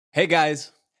Hey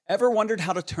guys, ever wondered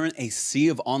how to turn a sea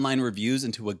of online reviews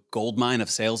into a goldmine of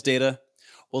sales data?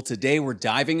 Well, today we're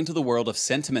diving into the world of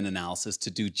sentiment analysis to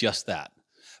do just that.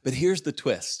 But here's the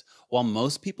twist. While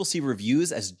most people see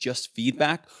reviews as just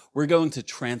feedback, we're going to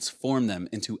transform them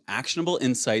into actionable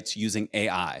insights using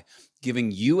AI, giving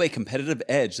you a competitive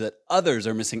edge that others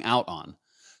are missing out on.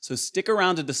 So stick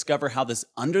around to discover how this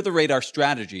under-the-radar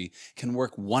strategy can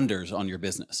work wonders on your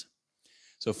business.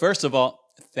 So first of all,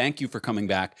 thank you for coming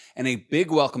back, and a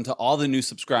big welcome to all the new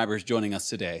subscribers joining us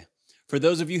today. For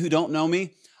those of you who don't know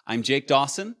me, I'm Jake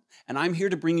Dawson, and I'm here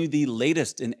to bring you the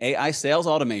latest in AI sales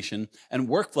automation and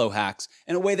workflow hacks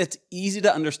in a way that's easy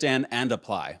to understand and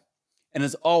apply. And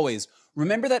as always,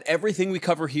 remember that everything we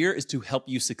cover here is to help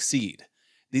you succeed.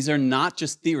 These are not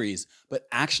just theories, but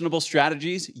actionable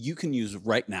strategies you can use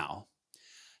right now.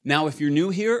 Now, if you're new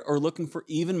here or looking for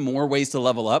even more ways to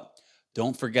level up,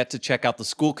 don't forget to check out the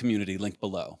school community linked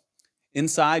below.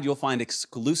 Inside, you'll find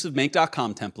exclusive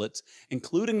Make.com templates,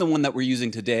 including the one that we're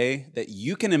using today that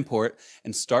you can import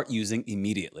and start using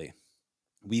immediately.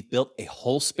 We've built a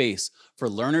whole space for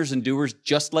learners and doers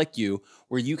just like you,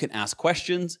 where you can ask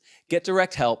questions, get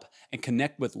direct help, and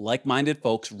connect with like-minded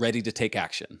folks ready to take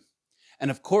action.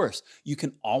 And of course, you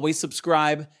can always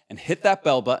subscribe and hit that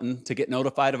bell button to get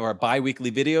notified of our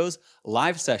bi-weekly videos,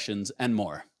 live sessions, and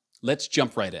more. Let's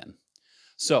jump right in.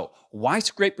 So, why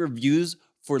scrape reviews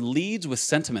for leads with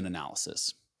sentiment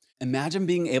analysis? Imagine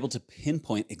being able to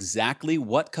pinpoint exactly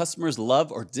what customers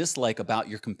love or dislike about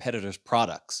your competitors'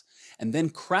 products, and then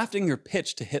crafting your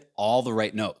pitch to hit all the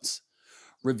right notes.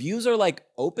 Reviews are like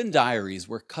open diaries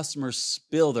where customers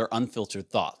spill their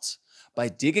unfiltered thoughts. By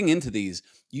digging into these,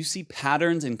 you see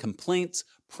patterns in complaints,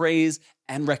 praise,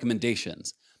 and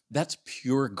recommendations. That's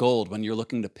pure gold when you're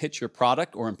looking to pitch your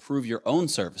product or improve your own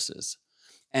services.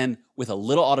 And with a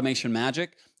little automation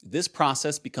magic, this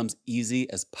process becomes easy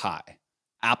as pie.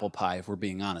 Apple pie, if we're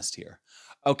being honest here.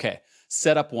 Okay,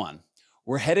 setup one.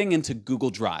 We're heading into Google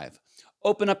Drive.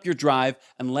 Open up your Drive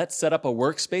and let's set up a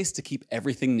workspace to keep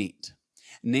everything neat.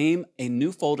 Name a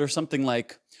new folder something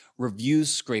like Reviews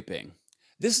Scraping.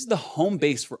 This is the home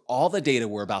base for all the data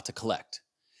we're about to collect.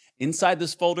 Inside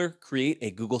this folder, create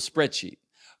a Google spreadsheet.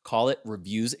 Call it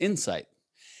Reviews Insight.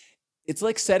 It's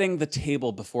like setting the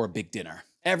table before a big dinner.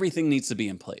 Everything needs to be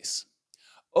in place.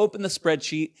 Open the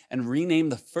spreadsheet and rename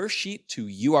the first sheet to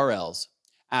URLs.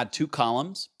 Add 2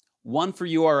 columns, one for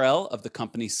URL of the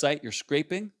company's site you're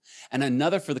scraping, and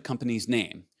another for the company's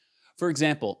name. For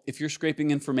example, if you're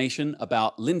scraping information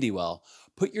about Lindywell,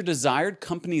 put your desired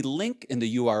company link in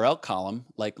the URL column,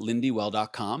 like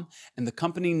lindywell.com, and the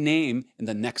company name in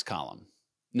the next column.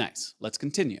 Nice, let's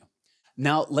continue.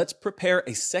 Now let's prepare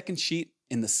a second sheet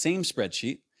in the same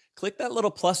spreadsheet. Click that little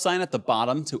plus sign at the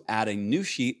bottom to add a new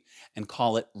sheet and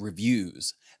call it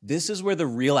Reviews. This is where the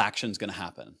real action is going to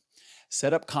happen.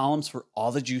 Set up columns for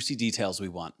all the juicy details we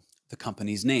want. The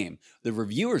company's name, the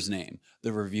reviewer's name,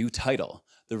 the review title,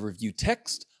 the review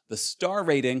text, the star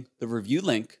rating, the review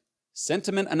link,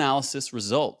 sentiment analysis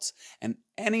results, and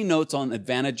any notes on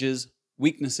advantages,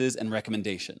 weaknesses, and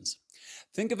recommendations.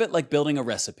 Think of it like building a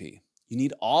recipe. You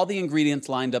need all the ingredients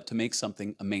lined up to make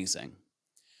something amazing.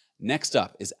 Next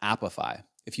up is Apify.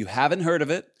 If you haven't heard of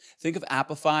it, think of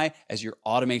Apify as your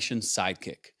automation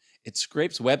sidekick. It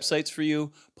scrapes websites for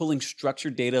you, pulling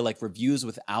structured data like reviews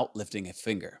without lifting a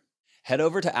finger. Head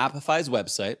over to Apify's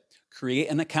website, create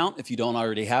an account if you don't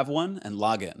already have one, and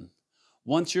log in.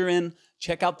 Once you're in,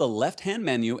 check out the left-hand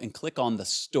menu and click on the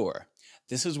Store.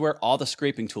 This is where all the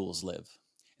scraping tools live.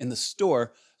 In the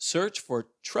Store, search for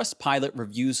Trustpilot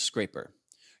Reviews Scraper.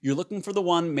 You're looking for the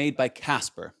one made by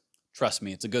Casper. Trust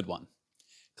me, it's a good one.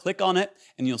 Click on it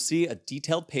and you'll see a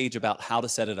detailed page about how to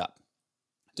set it up.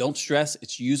 Don't stress,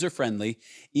 it's user-friendly,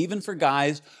 even for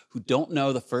guys who don't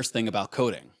know the first thing about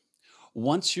coding.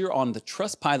 Once you're on the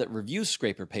Trustpilot Review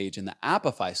Scraper page in the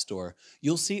Apify store,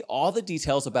 you'll see all the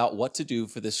details about what to do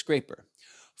for this scraper.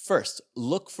 First,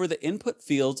 look for the input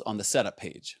fields on the setup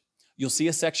page. You'll see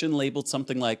a section labeled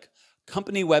something like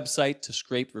Company Website to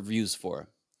Scrape Reviews For.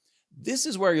 This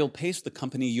is where you'll paste the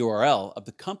company URL of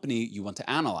the company you want to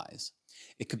analyze.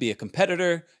 It could be a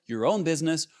competitor, your own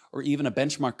business, or even a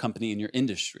benchmark company in your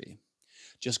industry.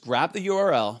 Just grab the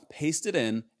URL, paste it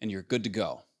in, and you're good to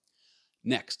go.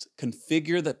 Next,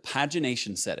 configure the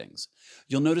pagination settings.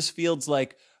 You'll notice fields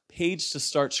like page to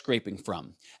start scraping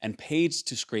from and page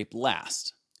to scrape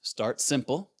last. Start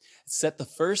simple. Set the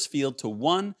first field to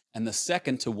 1 and the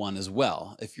second to 1 as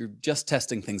well, if you're just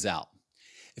testing things out.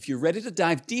 If you're ready to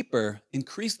dive deeper,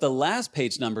 increase the last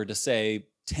page number to say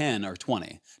 10 or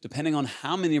 20, depending on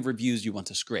how many reviews you want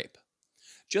to scrape.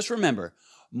 Just remember,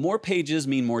 more pages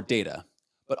mean more data,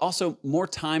 but also more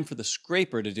time for the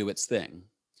scraper to do its thing.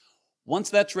 Once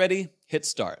that's ready, hit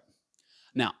start.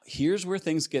 Now, here's where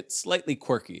things get slightly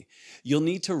quirky. You'll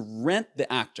need to rent the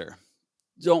actor.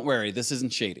 Don't worry, this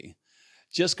isn't shady.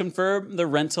 Just confirm the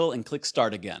rental and click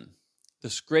start again. The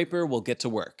scraper will get to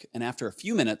work, and after a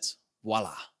few minutes,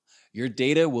 voila, your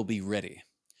data will be ready.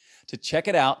 To check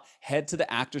it out, head to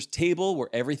the actor's table where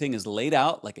everything is laid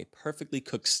out like a perfectly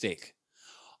cooked steak.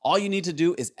 All you need to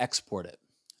do is export it.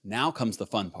 Now comes the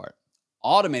fun part,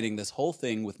 automating this whole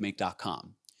thing with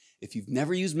Make.com. If you've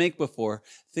never used Make before,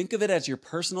 think of it as your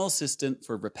personal assistant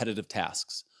for repetitive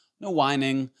tasks. No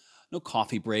whining, no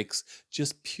coffee breaks,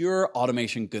 just pure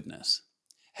automation goodness.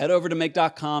 Head over to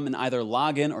Make.com and either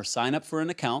log in or sign up for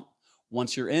an account.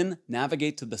 Once you're in,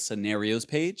 navigate to the Scenarios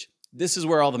page. This is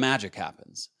where all the magic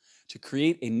happens. To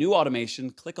create a new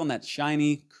automation, click on that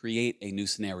shiny Create a New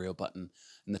Scenario button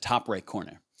in the top right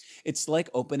corner. It's like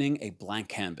opening a blank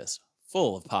canvas,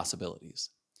 full of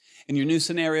possibilities. In your new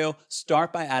scenario,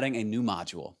 start by adding a new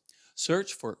module.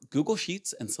 Search for Google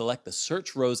Sheets and select the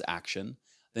Search Rows action,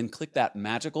 then click that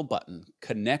magical button,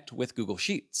 Connect with Google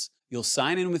Sheets. You'll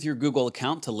sign in with your Google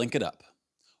account to link it up.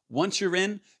 Once you're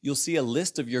in, you'll see a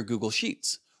list of your Google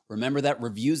Sheets. Remember that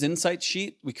Reviews Insights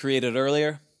sheet we created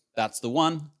earlier? That's the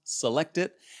one. Select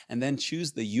it, and then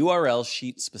choose the URL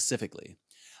sheet specifically.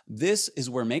 This is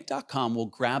where Make.com will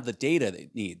grab the data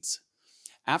it needs.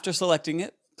 After selecting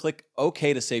it, click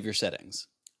OK to save your settings.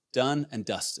 Done and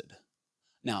dusted.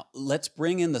 Now, let's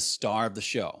bring in the star of the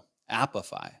show,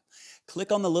 Apify.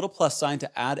 Click on the little plus sign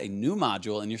to add a new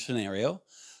module in your scenario.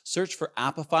 Search for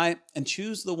Apify and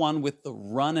choose the one with the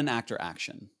Run an Actor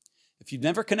action. If you've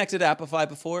never connected to Apify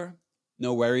before,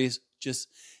 no worries. Just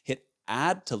hit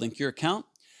Add to link your account.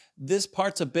 This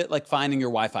part's a bit like finding your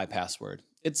Wi-Fi password.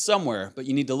 It's somewhere, but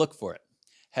you need to look for it.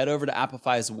 Head over to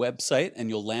Apify's website and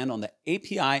you'll land on the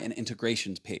API and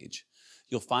integrations page.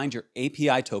 You'll find your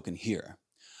API token here.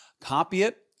 Copy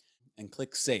it and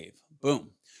click Save.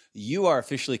 Boom. You are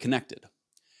officially connected.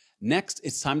 Next,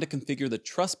 it's time to configure the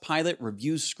Trustpilot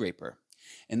Review Scraper.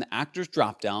 In the Actors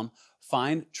dropdown,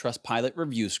 find Trustpilot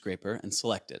Review Scraper and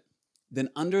select it. Then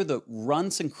under the Run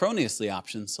Synchronously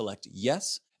option, select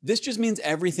Yes. This just means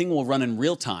everything will run in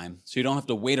real time, so you don't have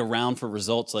to wait around for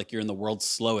results like you're in the world's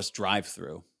slowest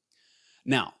drive-thru.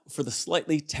 Now, for the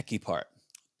slightly techie part.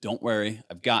 Don't worry,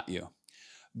 I've got you.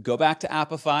 Go back to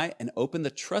Apify and open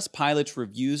the Trustpilot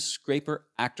Reviews Scraper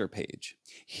Actor page.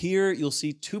 Here you'll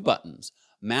see two buttons,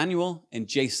 Manual and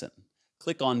JSON.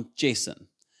 Click on JSON,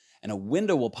 and a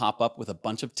window will pop up with a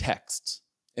bunch of texts.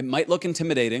 It might look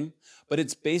intimidating, but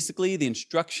it's basically the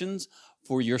instructions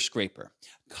for your scraper.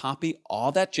 Copy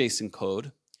all that JSON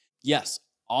code, yes,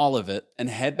 all of it, and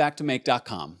head back to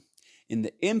Make.com. In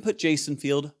the Input JSON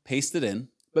field, paste it in,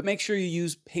 but make sure you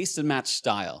use Paste and Match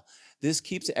style. This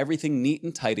keeps everything neat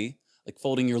and tidy, like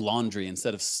folding your laundry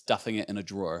instead of stuffing it in a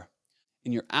drawer.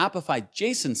 In your Apify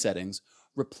JSON settings,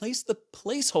 replace the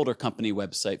placeholder company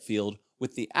website field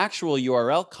with the actual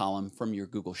URL column from your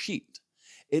Google Sheet.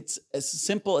 It's as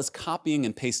simple as copying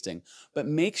and pasting, but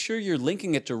make sure you're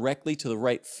linking it directly to the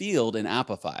right field in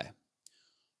Apify.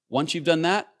 Once you've done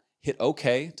that, hit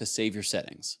OK to save your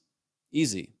settings.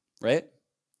 Easy, right?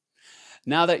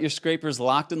 Now that your scraper is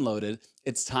locked and loaded,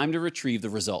 it's time to retrieve the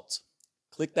results.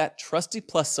 Click that trusty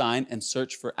plus sign and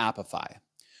search for Apify.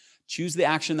 Choose the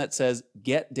action that says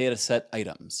Get Dataset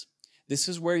Items. This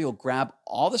is where you'll grab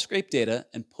all the scraped data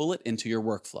and pull it into your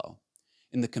workflow.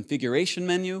 In the configuration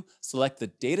menu, select the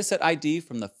dataset ID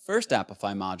from the first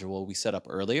Apify module we set up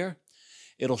earlier.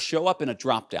 It'll show up in a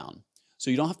dropdown,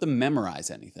 so you don't have to memorize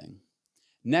anything.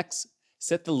 Next,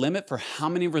 set the limit for how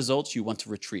many results you want to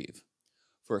retrieve.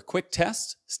 For a quick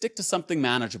test, stick to something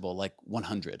manageable like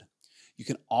 100. You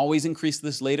can always increase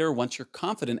this later once you're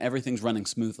confident everything's running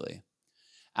smoothly.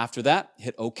 After that,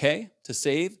 hit OK to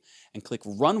save and click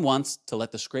Run Once to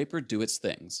let the scraper do its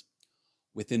things.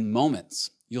 Within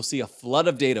moments, you'll see a flood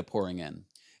of data pouring in.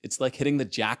 It's like hitting the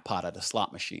jackpot at a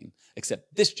slot machine,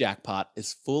 except this jackpot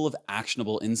is full of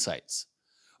actionable insights.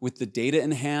 With the data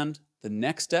in hand, the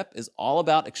next step is all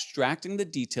about extracting the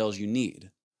details you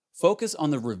need. Focus on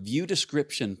the review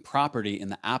description property in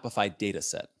the Apify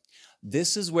dataset.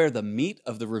 This is where the meat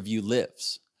of the review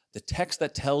lives. The text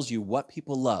that tells you what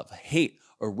people love, hate,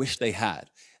 or wish they had.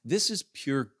 This is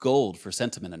pure gold for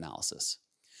sentiment analysis.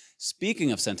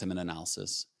 Speaking of sentiment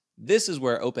analysis, this is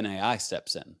where OpenAI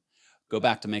steps in. Go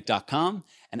back to Make.com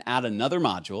and add another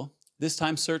module. This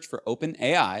time search for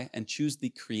OpenAI and choose the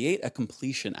Create a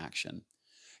Completion action.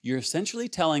 You're essentially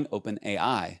telling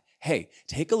OpenAI, hey,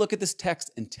 take a look at this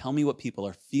text and tell me what people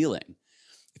are feeling.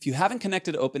 If you haven't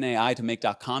connected OpenAI to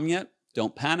Make.com yet,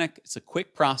 don't panic. It's a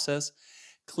quick process.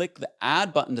 Click the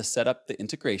Add button to set up the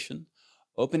integration.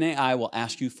 OpenAI will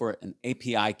ask you for an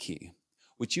API key,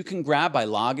 which you can grab by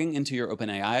logging into your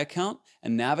OpenAI account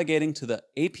and navigating to the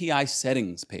API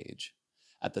settings page.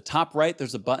 At the top right,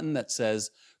 there's a button that says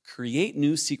Create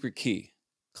New Secret Key.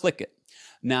 Click it.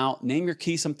 Now, name your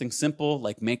key something simple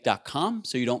like make.com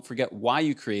so you don't forget why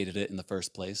you created it in the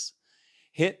first place.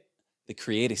 Hit the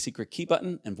Create a Secret Key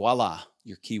button and voila,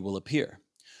 your key will appear.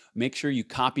 Make sure you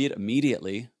copy it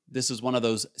immediately. This is one of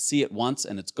those see it once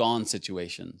and it's gone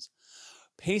situations.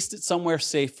 Paste it somewhere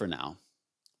safe for now.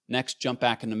 Next, jump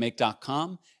back into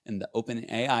make.com and the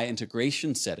OpenAI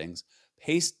integration settings.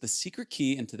 Paste the secret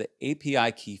key into the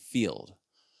API key field.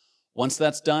 Once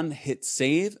that's done, hit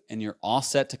save and you're all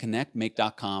set to connect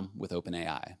make.com with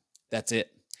OpenAI. That's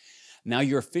it. Now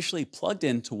you're officially plugged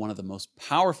into one of the most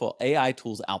powerful AI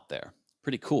tools out there.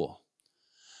 Pretty cool.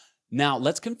 Now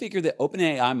let's configure the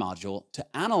OpenAI module to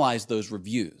analyze those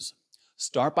reviews.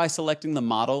 Start by selecting the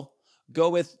model. Go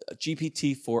with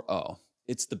GPT-4o.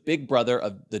 It's the big brother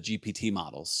of the GPT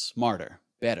models, smarter,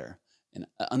 better, and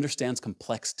understands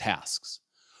complex tasks.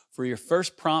 For your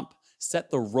first prompt,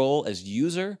 set the role as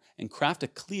user and craft a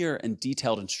clear and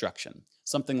detailed instruction,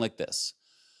 something like this.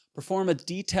 Perform a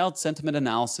detailed sentiment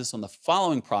analysis on the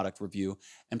following product review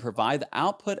and provide the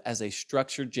output as a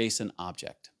structured JSON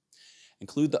object.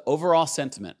 Include the overall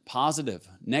sentiment, positive,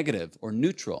 negative, or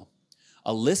neutral,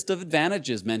 a list of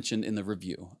advantages mentioned in the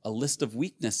review, a list of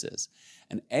weaknesses,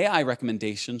 and AI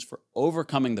recommendations for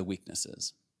overcoming the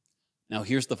weaknesses. Now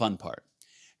here's the fun part.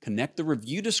 Connect the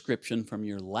review description from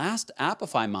your last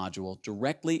Apify module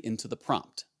directly into the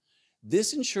prompt.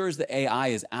 This ensures the AI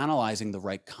is analyzing the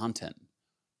right content.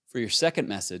 For your second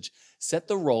message, set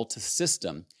the role to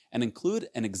system and include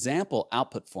an example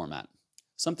output format,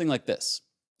 something like this.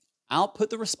 Output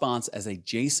the response as a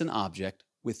JSON object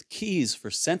with keys for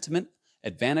sentiment,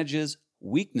 advantages,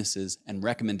 weaknesses, and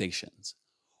recommendations.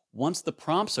 Once the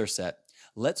prompts are set,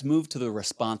 let's move to the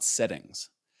response settings.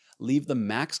 Leave the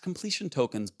max completion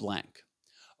tokens blank.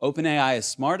 OpenAI is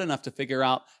smart enough to figure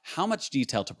out how much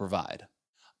detail to provide.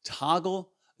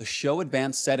 Toggle the Show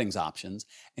Advanced Settings options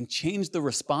and change the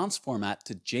response format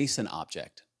to JSON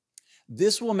object.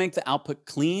 This will make the output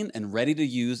clean and ready to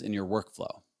use in your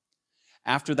workflow.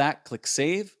 After that, click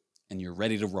Save and you're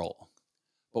ready to roll.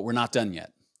 But we're not done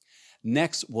yet.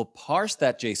 Next, we'll parse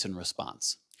that JSON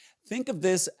response. Think of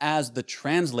this as the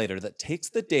translator that takes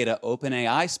the data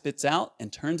OpenAI spits out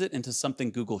and turns it into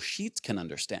something Google Sheets can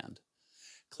understand.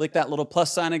 Click that little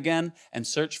plus sign again and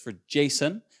search for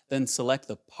JSON, then select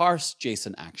the Parse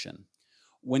JSON action.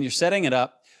 When you're setting it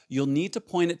up, you'll need to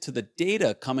point it to the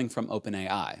data coming from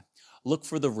OpenAI. Look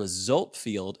for the result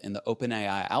field in the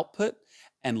OpenAI output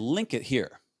and link it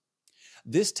here.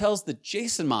 This tells the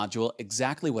JSON module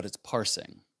exactly what it's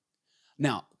parsing.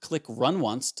 Now, click Run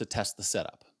Once to test the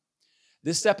setup.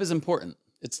 This step is important.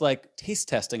 It's like taste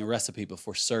testing a recipe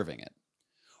before serving it.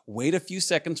 Wait a few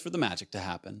seconds for the magic to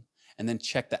happen, and then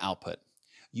check the output.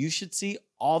 You should see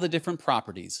all the different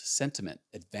properties, sentiment,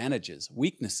 advantages,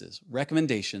 weaknesses,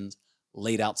 recommendations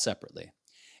laid out separately.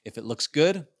 If it looks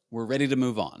good, we're ready to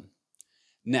move on.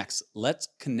 Next, let's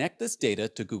connect this data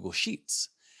to Google Sheets.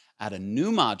 Add a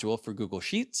new module for Google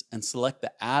Sheets and select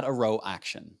the Add a Row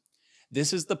action.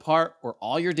 This is the part where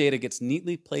all your data gets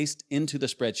neatly placed into the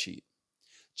spreadsheet.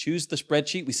 Choose the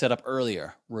spreadsheet we set up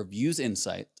earlier, Reviews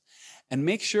Insight, and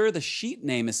make sure the sheet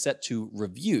name is set to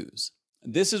Reviews.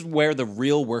 This is where the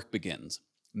real work begins,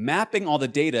 mapping all the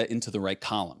data into the right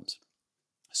columns.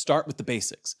 Start with the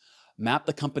basics. Map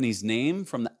the company's name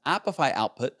from the Apify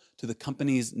output to the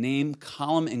company's name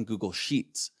column in Google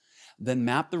Sheets. Then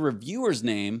map the reviewer's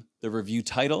name, the review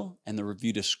title, and the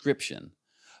review description.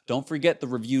 Don't forget the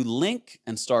review link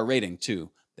and star rating too.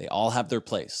 They all have their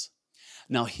place.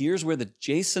 Now here's where the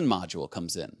JSON module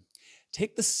comes in.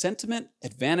 Take the sentiment,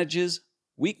 advantages,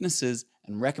 weaknesses,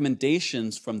 and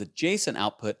recommendations from the JSON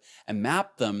output and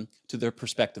map them to their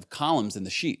respective columns in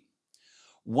the sheet.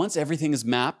 Once everything is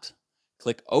mapped,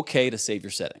 click OK to save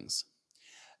your settings.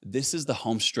 This is the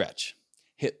home stretch.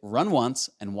 Hit Run Once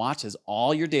and watch as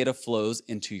all your data flows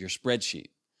into your spreadsheet.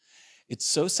 It's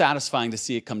so satisfying to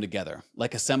see it come together,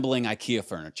 like assembling IKEA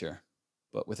furniture,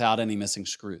 but without any missing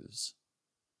screws.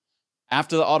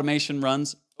 After the automation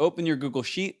runs, open your Google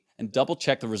Sheet and double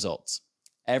check the results.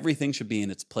 Everything should be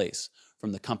in its place,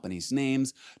 from the company's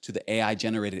names to the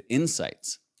AI-generated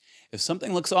insights. If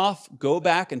something looks off, go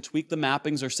back and tweak the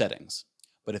mappings or settings.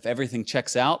 But if everything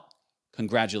checks out,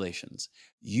 congratulations.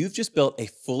 You've just built a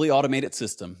fully automated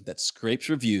system that scrapes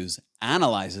reviews,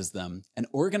 analyzes them, and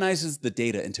organizes the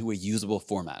data into a usable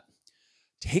format.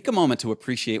 Take a moment to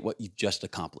appreciate what you've just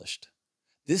accomplished.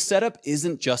 This setup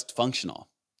isn't just functional.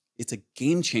 It's a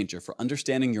game changer for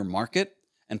understanding your market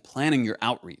and planning your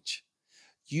outreach.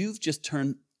 You've just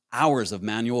turned hours of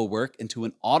manual work into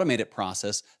an automated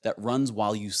process that runs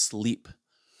while you sleep.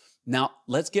 Now,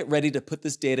 let's get ready to put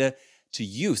this data to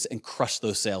use and crush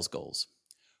those sales goals.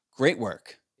 Great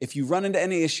work. If you run into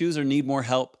any issues or need more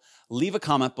help, leave a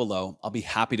comment below. I'll be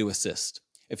happy to assist.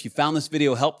 If you found this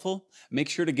video helpful, make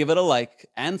sure to give it a like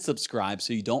and subscribe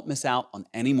so you don't miss out on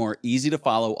any more easy to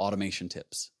follow automation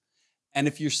tips. And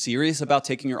if you're serious about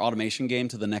taking your automation game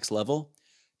to the next level,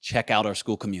 check out our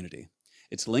school community.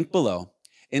 It's linked below.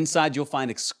 Inside, you'll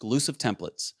find exclusive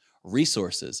templates,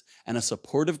 resources, and a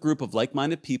supportive group of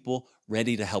like-minded people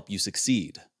ready to help you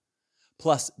succeed.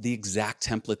 Plus, the exact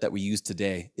template that we used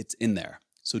today, it's in there.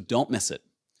 So don't miss it.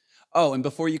 Oh, and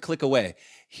before you click away,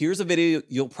 here's a video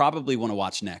you'll probably want to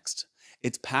watch next.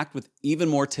 It's packed with even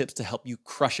more tips to help you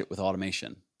crush it with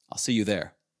automation. I'll see you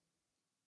there.